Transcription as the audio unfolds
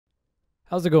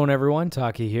How's it going, everyone?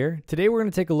 Taki here. Today we're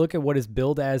going to take a look at what is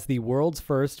billed as the world's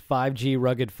first 5G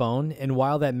rugged phone, and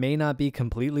while that may not be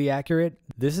completely accurate,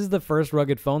 this is the first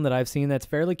rugged phone that I've seen that's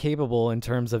fairly capable in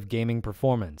terms of gaming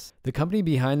performance. The company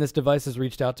behind this device has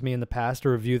reached out to me in the past to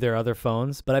review their other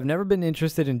phones, but I've never been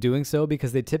interested in doing so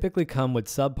because they typically come with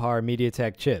subpar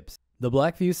MediaTek chips. The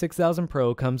Blackview 6000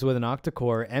 Pro comes with an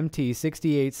octa-core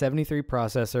MT6873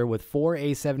 processor with 4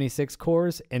 A76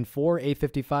 cores and 4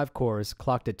 A55 cores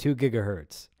clocked at 2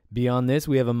 GHz. Beyond this,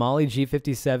 we have a Mali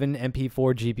G57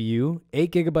 MP4 GPU,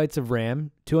 8 GB of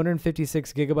RAM,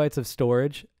 256 GB of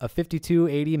storage, a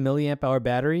 5280 mAh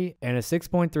battery, and a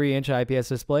 6.3-inch IPS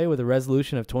display with a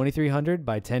resolution of 2300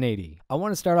 by 1080. I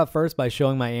want to start off first by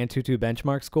showing my Antutu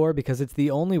benchmark score because it's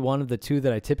the only one of the two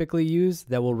that I typically use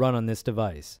that will run on this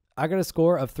device. I got a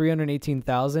score of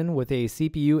 318,000 with a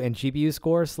CPU and GPU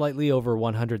score slightly over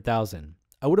 100,000.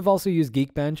 I would have also used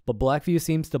Geekbench, but Blackview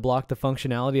seems to block the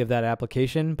functionality of that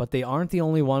application, but they aren't the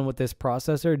only one with this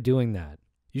processor doing that.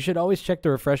 You should always check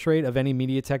the refresh rate of any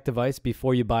MediaTek device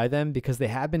before you buy them because they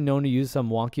have been known to use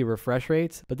some wonky refresh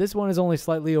rates, but this one is only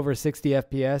slightly over 60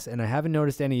 FPS and I haven't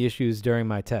noticed any issues during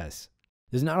my tests.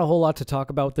 There's not a whole lot to talk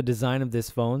about with the design of this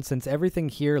phone since everything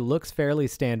here looks fairly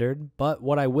standard, but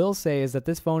what I will say is that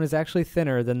this phone is actually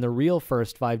thinner than the real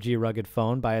first 5G rugged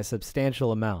phone by a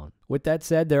substantial amount. With that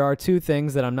said, there are two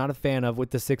things that I'm not a fan of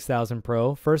with the 6000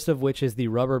 Pro, first of which is the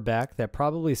rubber back that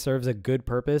probably serves a good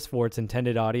purpose for its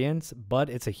intended audience, but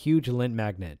it's a huge lint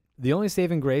magnet. The only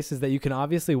saving grace is that you can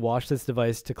obviously wash this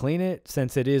device to clean it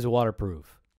since it is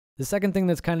waterproof. The second thing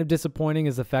that's kind of disappointing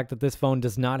is the fact that this phone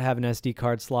does not have an SD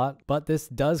card slot, but this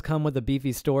does come with a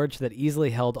beefy storage that easily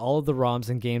held all of the ROMs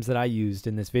and games that I used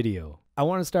in this video. I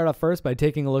want to start off first by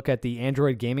taking a look at the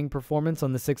Android gaming performance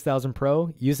on the 6000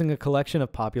 Pro using a collection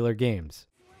of popular games.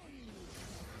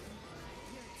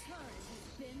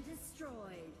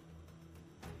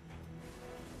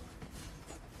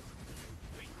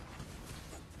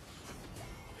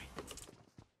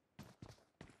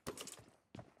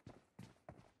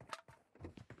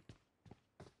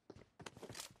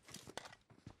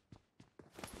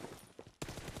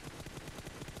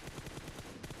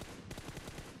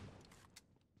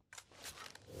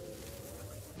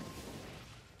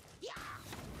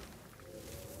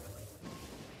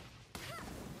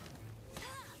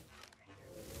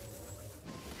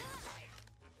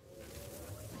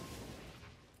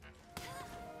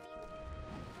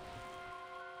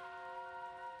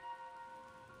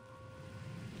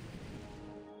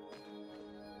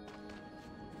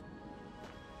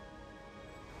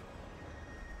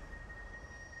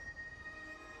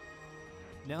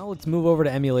 Now let's move over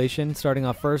to emulation, starting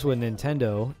off first with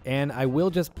Nintendo, and I will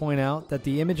just point out that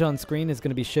the image on screen is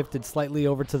going to be shifted slightly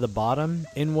over to the bottom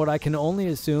in what I can only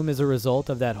assume is a result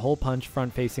of that hole punch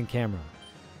front-facing camera.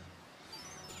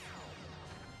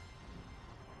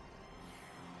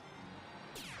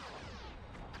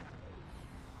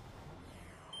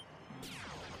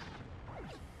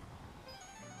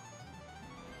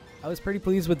 I was pretty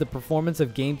pleased with the performance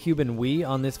of GameCube and Wii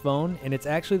on this phone, and it's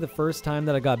actually the first time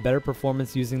that I got better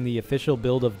performance using the official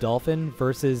build of Dolphin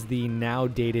versus the now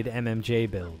dated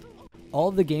MMJ build. All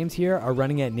of the games here are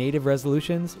running at native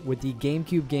resolutions, with the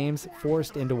GameCube games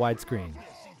forced into widescreen.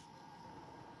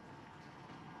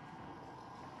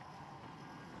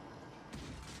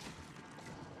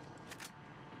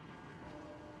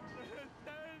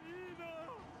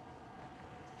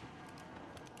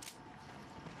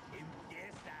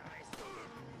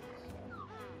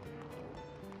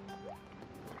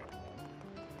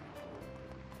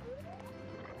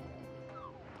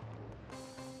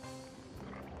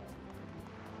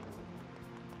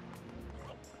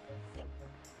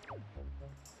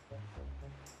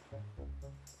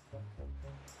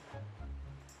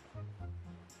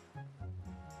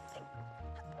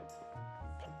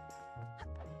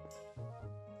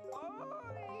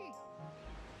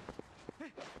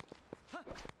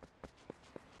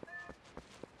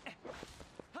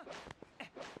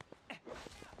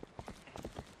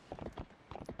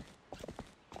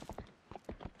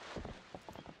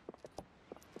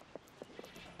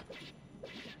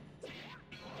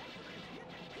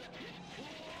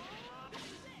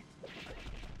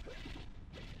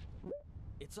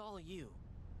 It's all you.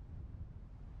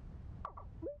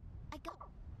 I got.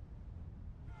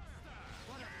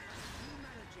 What a you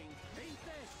managing? Ain't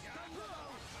this?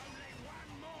 Only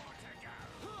one more to go.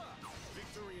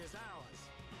 Victory is ours.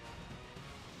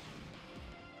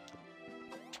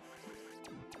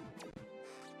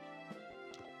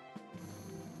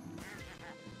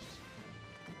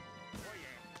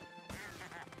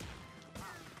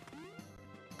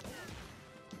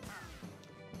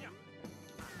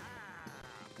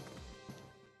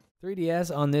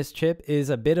 3DS on this chip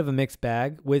is a bit of a mixed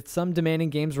bag, with some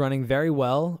demanding games running very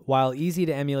well, while easy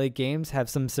to emulate games have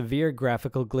some severe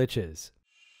graphical glitches.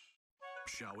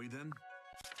 Shall we then?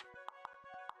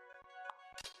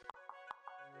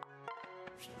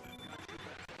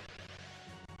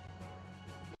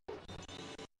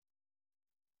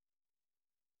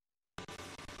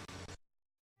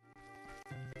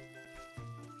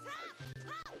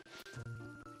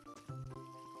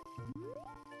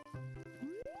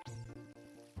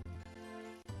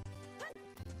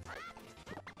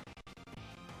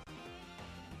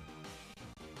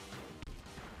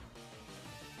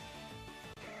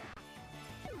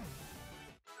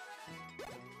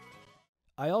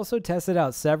 I also tested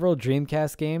out several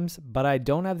Dreamcast games, but I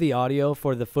don't have the audio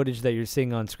for the footage that you're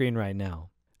seeing on screen right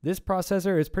now. This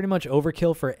processor is pretty much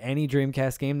overkill for any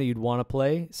Dreamcast game that you'd want to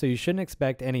play, so you shouldn't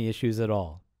expect any issues at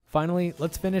all. Finally,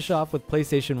 let's finish off with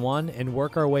PlayStation 1 and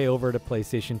work our way over to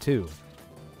PlayStation 2.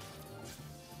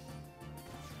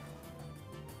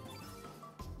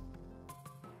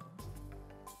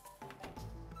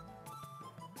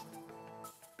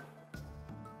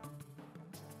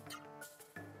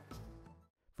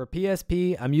 For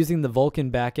PSP, I'm using the Vulkan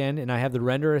backend and I have the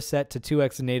renderer set to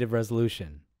 2x native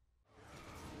resolution.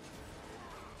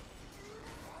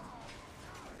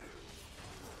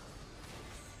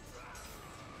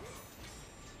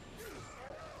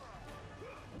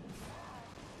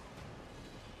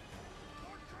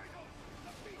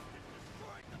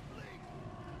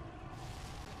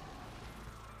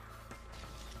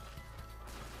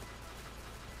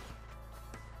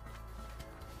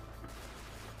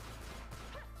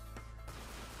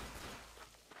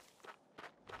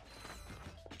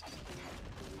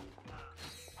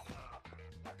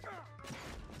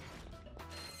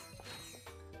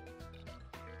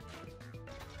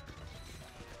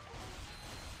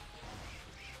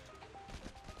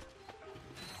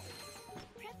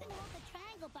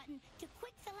 Button to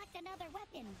quick select another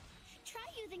weapon. Try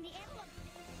using the analog.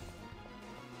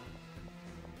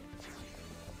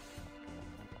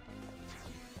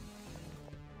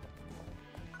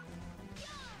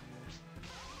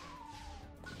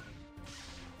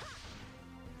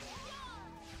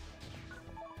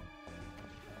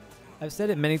 I've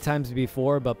said it many times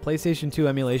before, but PlayStation 2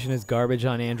 emulation is garbage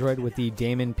on Android with the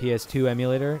Daemon PS2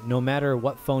 emulator, no matter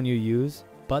what phone you use.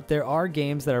 But there are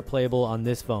games that are playable on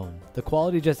this phone. The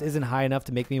quality just isn't high enough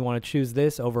to make me want to choose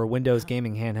this over Windows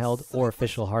gaming handheld or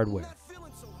official hardware.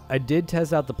 I did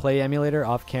test out the Play emulator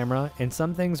off camera, and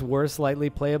some things were slightly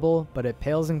playable, but it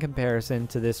pales in comparison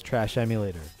to this trash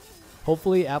emulator.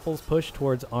 Hopefully Apple's push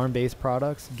towards ARM-based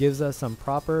products gives us some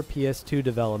proper PS2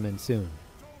 development soon.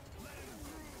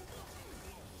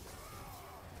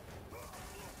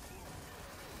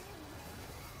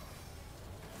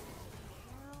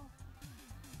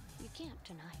 Camp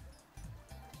tonight.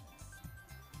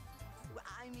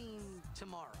 I mean,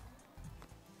 tomorrow.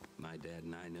 My dad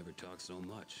and I never talked so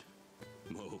much.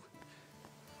 Whoa.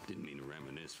 Didn't mean to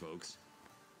reminisce, folks.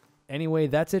 Anyway,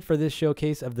 that's it for this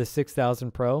showcase of the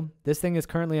 6000 Pro. This thing is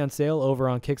currently on sale over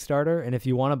on Kickstarter, and if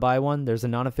you want to buy one, there's a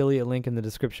non-affiliate link in the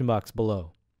description box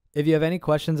below. If you have any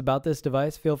questions about this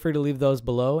device, feel free to leave those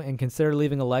below, and consider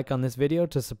leaving a like on this video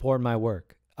to support my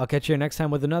work. I'll catch you next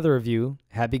time with another review.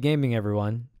 Happy gaming,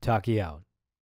 everyone. Taki out.